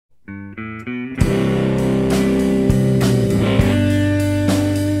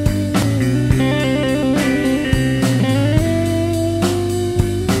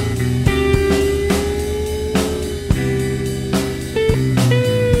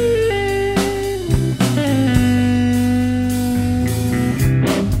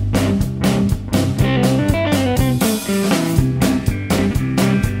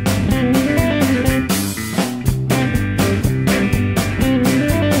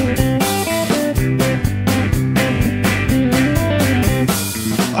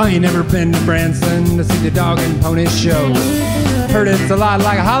I ain't never been to Branson to see the dog and pony show. Heard it's a lot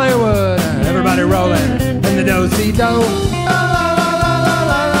like Hollywood, everybody rolling in the do-si-do.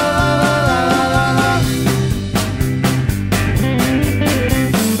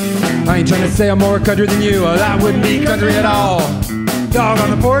 I ain't trying to say I'm more country than you, that wouldn't be country at all. Dog on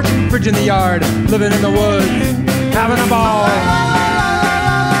the porch, fridge in the yard, living in the woods, having a ball.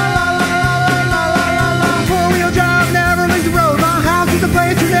 Four-wheel drive never leaves the road, my house is the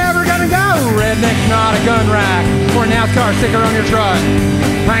place you're never gonna go. Redneck's not a gun rack, or a NASCAR sticker on your truck.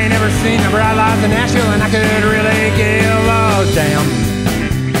 I ain't never seen the bright lights in Nashville, and I could really give a damn.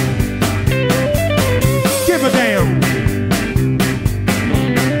 Give a damn.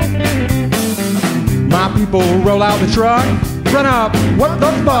 My people roll out the truck, run up, what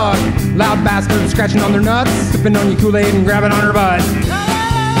the fuck? Loud bastards scratching on their nuts, sipping on your Kool-Aid and grabbing on her butt.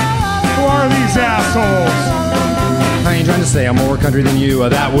 Who are these assholes? I ain't trying to say I'm more country than you,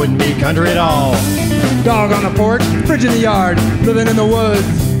 that wouldn't be country at all. Dog on the porch, fridge in the yard, living in the woods,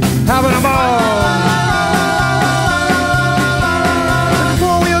 having a ball.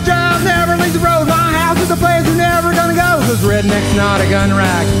 Four-wheel drive never leaves the road, my house is the place you're never gonna go. Cause redneck's not a gun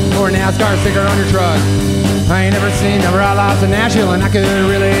rack, or a NASCAR sticker on your truck. I ain't never seen the bright lights in Nashville, and I could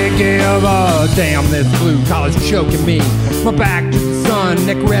really give a damn. This blue collar's choking me, my back to the sun,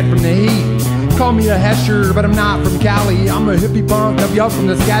 neck red from the heat. Call me a Hesher, but I'm not from Cali. I'm a hippie punk up y'all from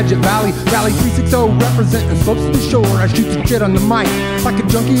the Skagit Valley. Valley 360 representing slopes to the shore. I shoot the shit on the mic like a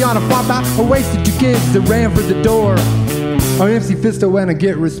junkie on a flop out. I wasted you kids that ran for the door. I'm MC Fisto and I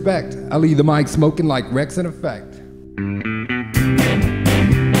get respect. I leave the mic smoking like Rex in effect.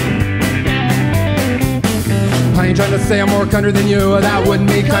 I ain't trying to say I'm more country than you, that wouldn't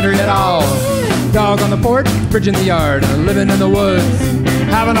be country at all. Dog on the porch, fridge in the yard, living in the woods,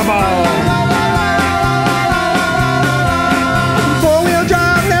 having a ball. Four-wheel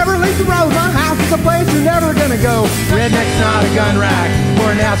drive never leaves the road, my house is a place you're never gonna go. Redneck's not a gun rack,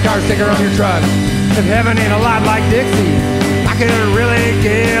 or a NASCAR sticker on your truck. If heaven ain't a lot like Dixie, I could really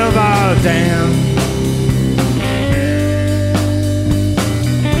give a damn.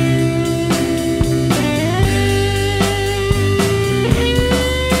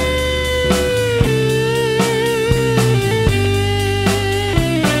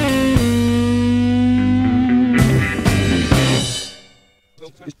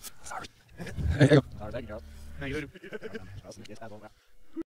 Sorry. There you go.